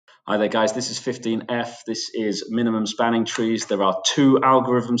Hi there guys, this is 15F. This is minimum spanning trees. There are two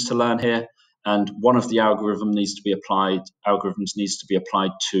algorithms to learn here, and one of the algorithms needs to be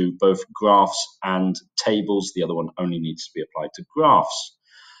applied to both graphs and tables. The other one only needs to be applied to graphs.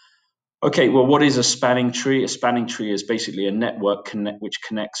 Okay, well, what is a spanning tree? A spanning tree is basically a network which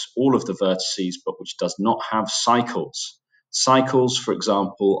connects all of the vertices, but which does not have cycles. Cycles, for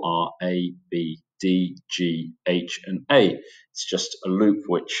example, are A, B, D, G, H, and A. It's just a loop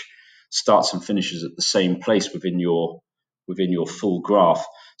which starts and finishes at the same place within your full graph.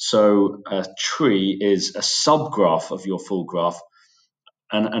 So a tree is a subgraph of your full graph,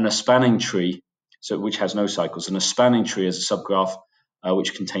 and a spanning tree, so which has no cycles, and a spanning tree is a subgraph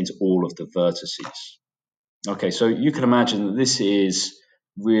which contains all of the vertices. Okay, so you can imagine that this is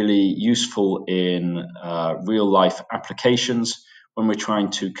really useful in real-life applications when we're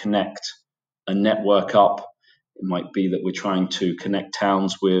trying to connect a network up. It might be that we're trying to connect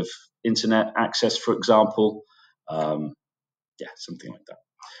towns with internet access, for example. Yeah, something like that.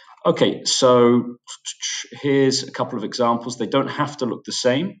 Okay, so here's a couple of examples. They don't have to look the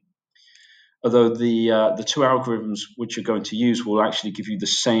same, although the two algorithms which you're going to use will actually give you the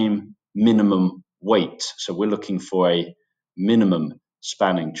same minimum weight. So we're looking for a minimum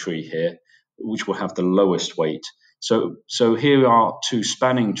spanning tree here, which will have the lowest weight. So here are two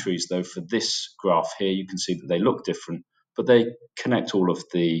spanning trees, though. For this graph here, you can see that they look different, but they connect all of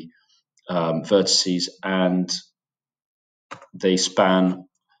the vertices, and they span,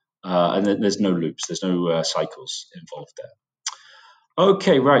 and there's no loops, there's no cycles involved there.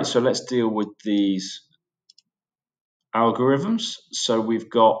 Okay, right, so let's deal with these algorithms. So we've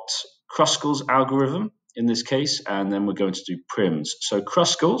got Kruskal's algorithm in this case, and then we're going to do Prim's. So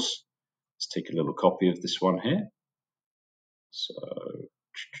Kruskal's, let's take a little copy of this one here. So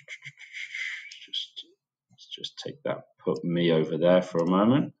let's just take that, put me over there for a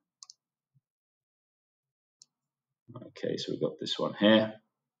moment. Okay, so we've got this one here.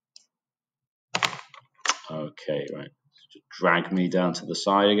 Okay, right, just drag me down to the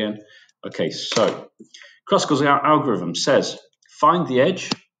side again. Okay, so Kruskal's algorithm says find the edge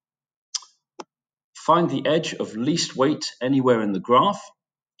of least weight anywhere in the graph.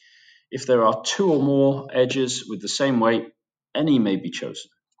 If there are two or more edges with the same weight, any may be chosen.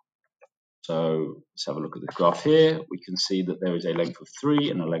 So let's have a look at the graph here. We can see that there is a length of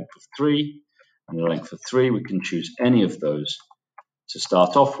 3 and a length of 3, and a length of 3. We can choose any of those to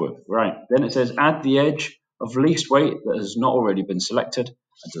start off with. Right, then it says add the edge of least weight that has not already been selected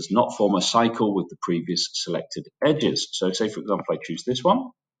and does not form a cycle with the previous selected edges. So say, for example, I choose this one.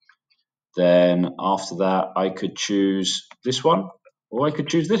 Then after that, I could choose this one, or I could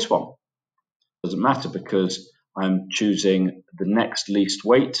choose this one. Doesn't matter because I'm choosing the next least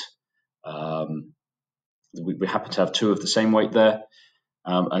weight. We happen to have two of the same weight there,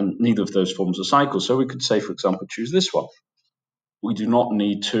 and neither of those forms a cycle. So we could say, for example, choose this one. We do not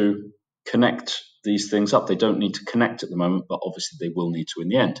need to connect these things up. They don't need to connect at the moment, but obviously they will need to in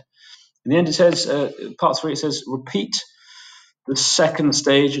the end. In the end, it says, part 3, it says, repeat the second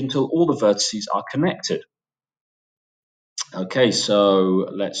stage until all the vertices are connected. Okay, so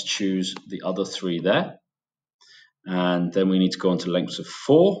let's choose the other 3 there. And then we need to go on to lengths of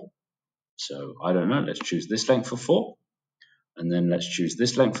 4. So I don't know, let's choose this length of 4. And then let's choose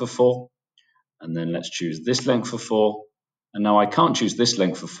this length of 4. And then let's choose this length of 4. And now I can't choose this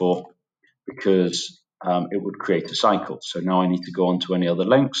length of 4 because it would create a cycle. So now I need to go on to any other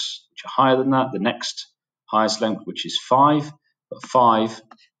lengths which are higher than that. The next highest length, which is 5, but 5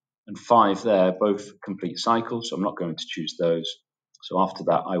 and 5 there both complete cycles, so I'm not going to choose those. So after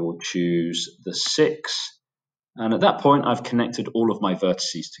that, I will choose the 6. And at that point, I've connected all of my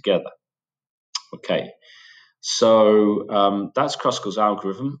vertices together. Okay, so that's Kruskal's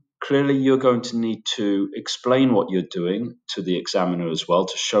algorithm. Clearly, you're going to need to explain what you're doing to the examiner as well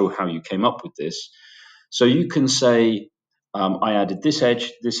to show how you came up with this. So you can say, I added this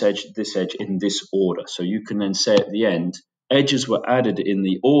edge, this edge, this edge in this order. So you can then say at the end, edges were added in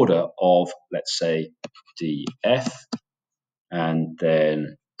the order of, let's say, DF and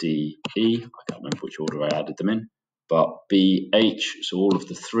then DE. I can't remember which order I added them in, but BH, so all of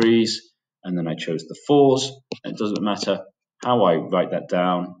the 3s, and then I chose the 4s. It doesn't matter how I write that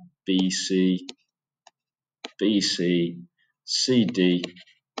down. BC, BC, CD,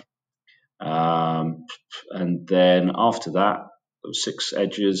 and then after that, there were 6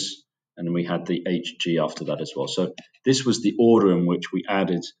 edges, and then we had the HG after that as well. So this was the order in which we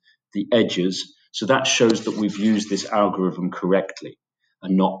added the edges. So that shows that we've used this algorithm correctly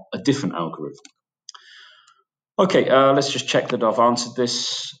and not a different algorithm. Okay, let's just check that I've answered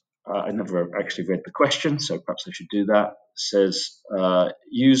this. I never actually read the question, so perhaps I should do that. It says,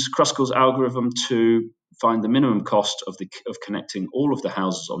 use Kruskal's algorithm to find the minimum cost of connecting all of the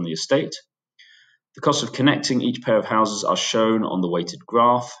houses on the estate. The cost of connecting each pair of houses are shown on the weighted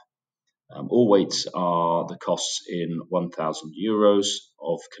graph. All weights are the costs in €1,000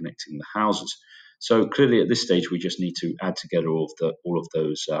 of connecting the houses. So clearly, at this stage, we just need to add together all of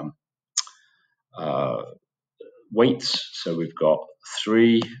those weights. So we've got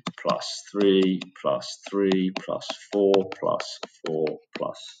 3 plus 3 plus 3 plus 4 plus 4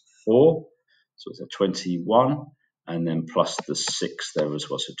 plus 4. So it's a 21, and then plus the 6 there as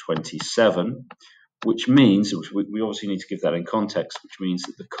well, so 27, which means, we obviously need to give that in context, which means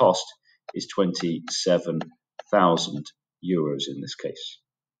that the cost is €27,000 in this case.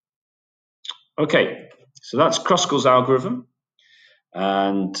 Okay, so that's Kruskal's algorithm,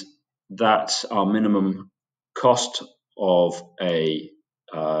 and that's our minimum cost of a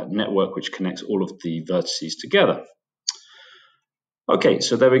network which connects all of the vertices together. Okay,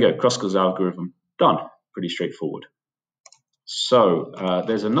 so there we go, Kruskal's algorithm done, pretty straightforward. So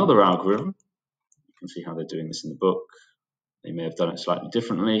there's another algorithm. You can see how they're doing this in the book. They may have done it slightly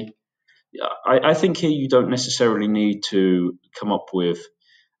differently. I think here you don't necessarily need to come up with,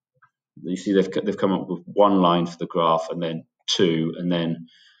 you see they've come up with 1 line for the graph, and then 2, and then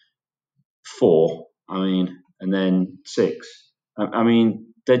 4, and then 6. I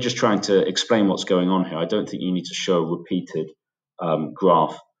mean, they're just trying to explain what's going on here. I don't think you need to show a repeated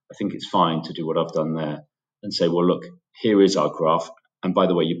graph. I think it's fine to do what I've done there and say, well, look, here is our graph. And by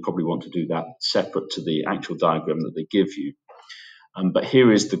the way, you probably want to do that separate to the actual diagram that they give you. But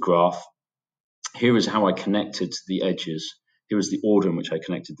here is the graph. Here is how I connected the edges. Here is the order in which I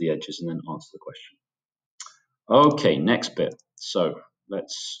connected the edges, and then answer the question. Okay, next bit. So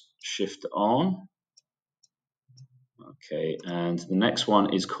let's shift on. Okay, and the next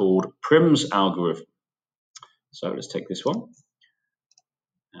one is called Prim's algorithm. So let's take this one.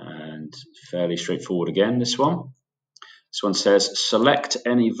 And fairly straightforward again, this one. This one says, select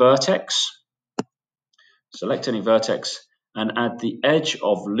any vertex. Select any vertex and add the edge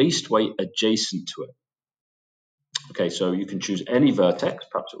of least weight adjacent to it. Okay, so you can choose any vertex.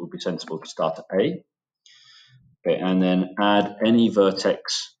 Perhaps it would be sensible to start at A. Okay, and then add any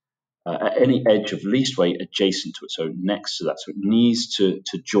vertex, any edge of least weight adjacent to it, so next to that. So it needs to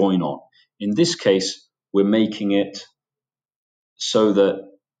join on. In this case, we're making it so that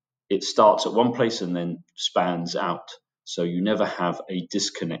it starts at one place and then spans out. So you never have a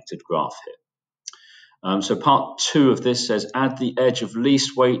disconnected graph here. So part 2 of this says, add the edge of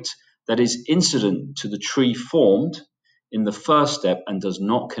least weight that is incident to the tree formed in the first step and does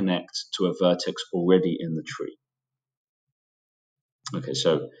not connect to a vertex already in the tree. Okay,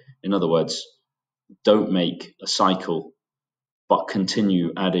 so in other words, don't make a cycle, but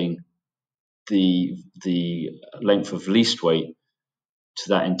continue adding the length of least weight to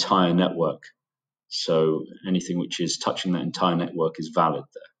that entire network. So anything which is touching that entire network is valid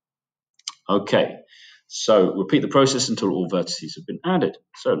there. Okay, so repeat the process until all vertices have been added.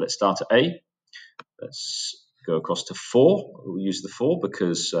 So let's start at A. Let's go across to 4. We'll use the 4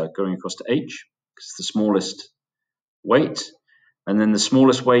 because going across to H is the smallest weight. And then the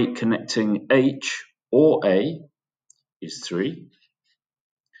smallest weight connecting H or A is 3.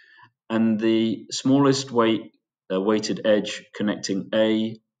 And the smallest weighted edge connecting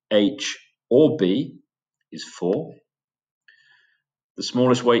A, H, or B is 4. The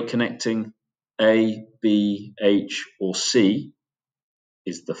smallest weight connecting A, B, H, or C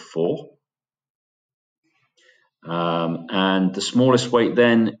is the 4. And the smallest weight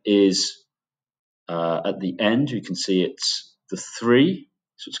then is at the end. You can see it's the 3.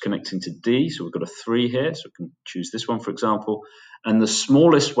 So it's connecting to D. So we've got a 3 here. So we can choose this one, for example. And the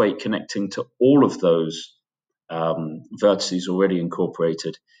smallest weight connecting to all of those vertices already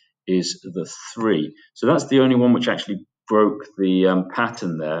incorporated is the 3. So that's the only one which actually broke the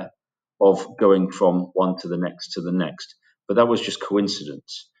pattern there of going from one to the next to the next. But that was just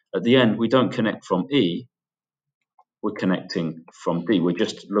coincidence. At the end, we don't connect from E. We're connecting from D. We're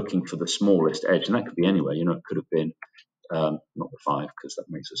just looking for the smallest edge. And that could be anywhere. You know, it could have been not the 5 because that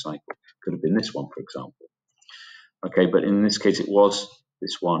makes a cycle. It could have been this one, for example. Okay, but in this case, it was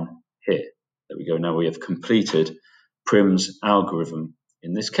this one here. There we go. Now we have completed Prim's algorithm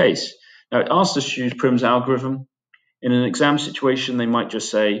in this case. Now it asks us to use Prim's algorithm. In an exam situation, they might just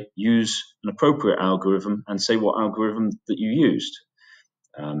say, use an appropriate algorithm and say what algorithm that you used.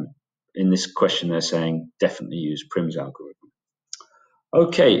 In this question, they're saying definitely use Prim's algorithm.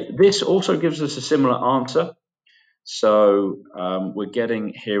 Okay, this also gives us a similar answer. So we're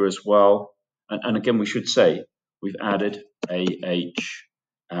getting here as well. And again, we should say we've added A, H,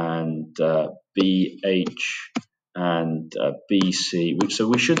 and BH and BC. So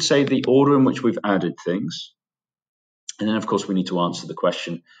we should say the order in which we've added things. And then, of course, we need to answer the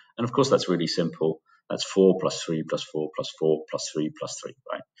question. And, of course, that's really simple. That's 4 plus 3 plus 4 plus 4 plus 3 plus 3,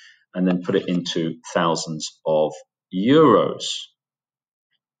 right? And then put it into thousands of euros.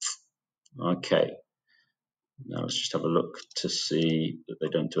 Okay. Now let's just have a look to see that they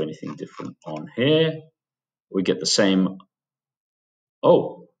don't do anything different on here. We get the same.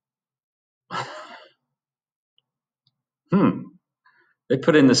 Oh. They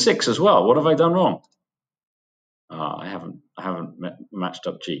put in the 6 as well. What have I done wrong? I haven't matched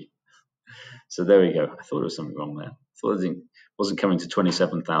up G. So there we go. I thought there was something wrong there. I thought it wasn't coming to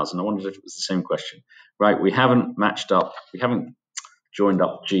 27,000. I wondered if it was the same question. Right, we haven't matched up. We haven't joined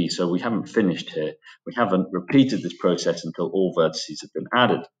up G, so we haven't finished here. We haven't repeated this process until all vertices have been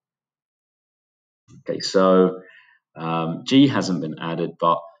added. Okay, so G hasn't been added,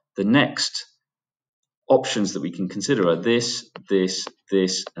 but the next options that we can consider are this, this,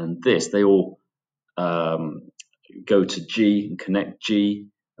 this, and this. They all go to G and connect G,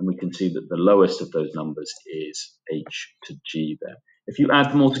 and we can see that the lowest of those numbers is H to G there. If you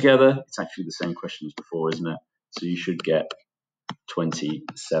add them all together, it's actually the same question as before, isn't it? So you should get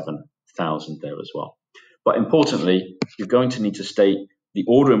 27,000 there as well. But importantly, you're going to need to state the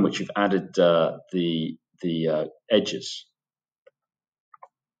order in which you've added the edges.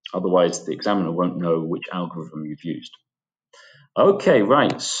 Otherwise, the examiner won't know which algorithm you've used. Okay,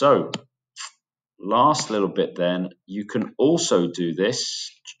 right. So last little bit then, you can also do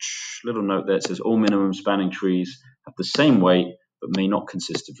this. Little note there, it says all minimum spanning trees have the same weight, but may not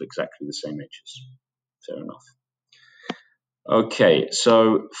consist of exactly the same edges. Fair enough. Okay,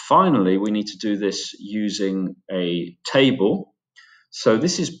 so finally, we need to do this using a table. So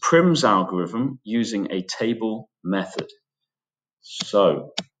this is Prim's algorithm using a table method.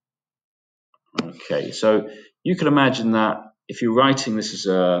 So, okay, so you can imagine that if you're writing this as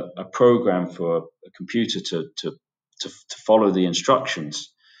a program for a computer to follow the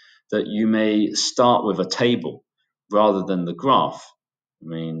instructions, that you may start with a table rather than the graph. I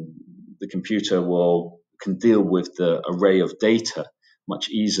mean, the computer can deal with the array of data much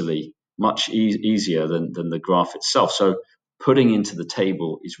easier than the graph itself. So putting into the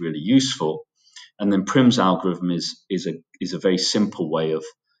table is really useful. And then Prim's algorithm is a very simple way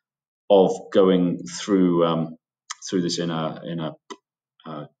of going through this in a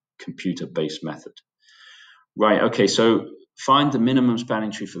computer-based method. Right. Okay. So find the minimum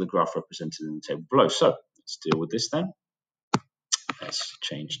spanning tree for the graph represented in the table below. So let's deal with this then. Let's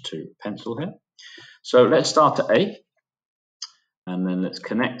change to pencil here. So let's start at A, and then let's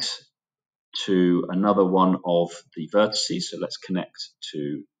connect to another one of the vertices. So let's connect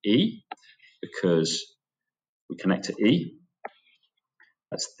to E, because we connect to E.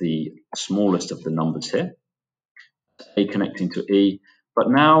 That's the smallest of the numbers here. A connecting to E. But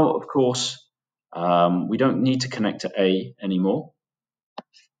now, of course, we don't need to connect to A anymore.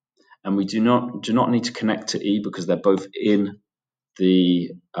 And we do not need to connect to E because they're both in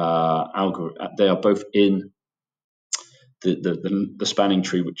the algorithm. They are both in the spanning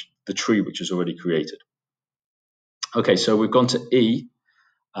tree, the tree which is already created. Okay, so we've gone to E,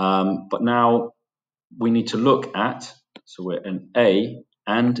 but now we need to look at, so we're in A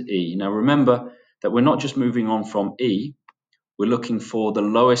and E. Now remember that we're not just moving on from E, we're looking for the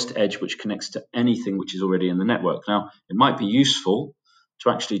lowest edge which connects to anything which is already in the network. Now, it might be useful to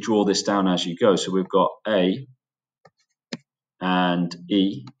actually draw this down as you go. So we've got A and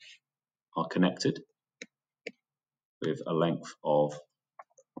E are connected with a length of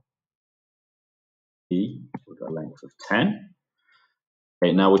E with a length of 10.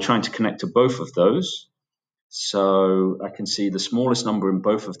 Okay, now we're trying to connect to both of those. So I can see the smallest number in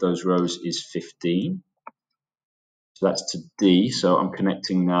both of those rows is 15. So that's to D. So I'm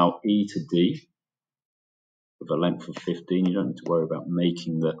connecting now E to D with a length of 15. You don't need to worry about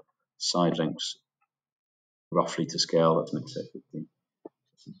making the side lengths roughly to scale. Let's make it 15.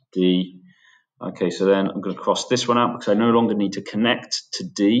 D. Okay, so then I'm going to cross this one out because I no longer need to connect to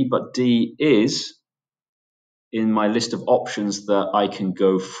D, but D is in my list of options that I can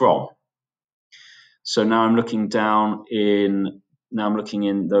go from. So now I'm looking down in, I'm looking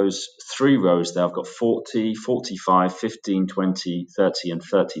in those 3 rows there. I've got 40, 45, 15, 20, 30, and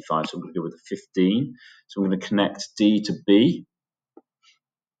 35. So I'm going to go with the 15. So I'm going to connect D to B.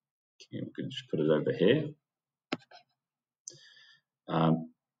 Okay, I'm going to just put it over here.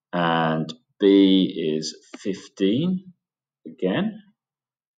 And B is 15 again.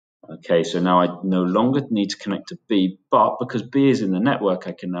 Okay, so now I no longer need to connect to B, but because B is in the network,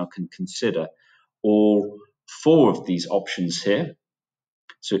 I can now consider all 4 of these options here.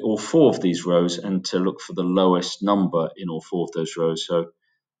 So all 4 of these rows, and to look for the lowest number in all 4 of those rows. So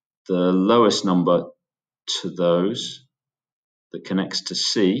the lowest number to those that connects to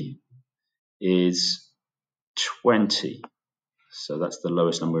C is 20. So that's the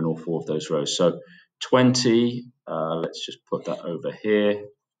lowest number in all 4 of those rows. So 20, let's just put that over here.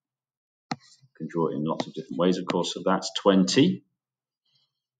 You can draw it in lots of different ways, of course. So that's 20.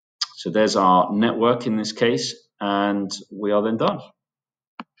 So there's our network in this case, and we are then done.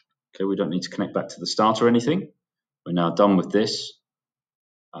 Okay, we don't need to connect back to the start or anything. We're now done with this.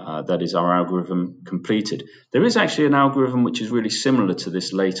 That is our algorithm completed. There is actually an algorithm which is really similar to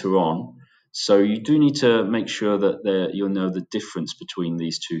this later on. So you do need to make sure that you'll know the difference between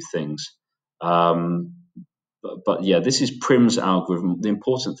these two things. But yeah, this is Prim's algorithm. The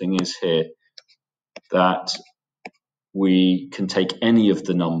important thing is here that we can take any of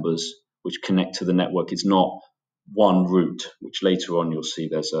the numbers which connect to the network. It's not one route, which later on you'll see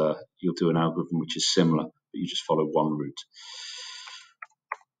you'll do an algorithm which is similar, but you just follow one route.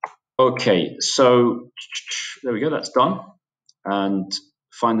 Okay, so there we go, that's done. And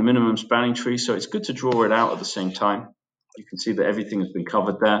find the minimum spanning tree. So it's good to draw it out at the same time. You can see that everything has been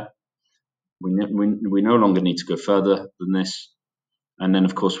covered there. We no longer need to go further than this. And then,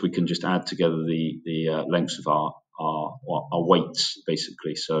 of course, we can just add together the lengths of our weights,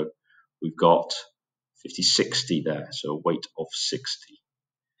 basically. So we've got 50, 60 there, so a weight of 60.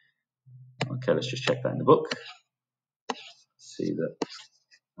 Okay, let's just check that in the book. See that.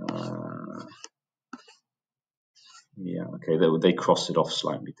 Yeah, okay, they crossed it off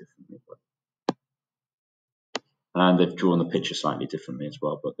slightly differently. And they've drawn the picture slightly differently as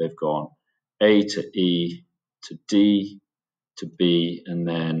well, but they've gone A to E to D to B, and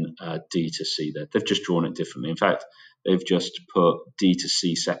then D to C there. They've just drawn it differently. In fact, they've just put D to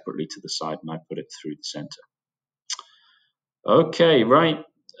C separately to the side, and I put it through the center. Okay, right.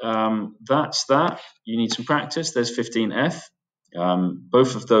 That's that. You need some practice. There's 15F.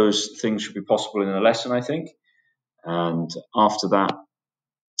 Both of those things should be possible in a lesson, I think. And after that,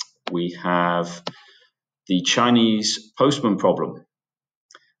 we have the Chinese postman problem.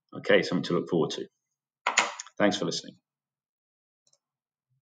 Okay, something to look forward to. Thanks for listening.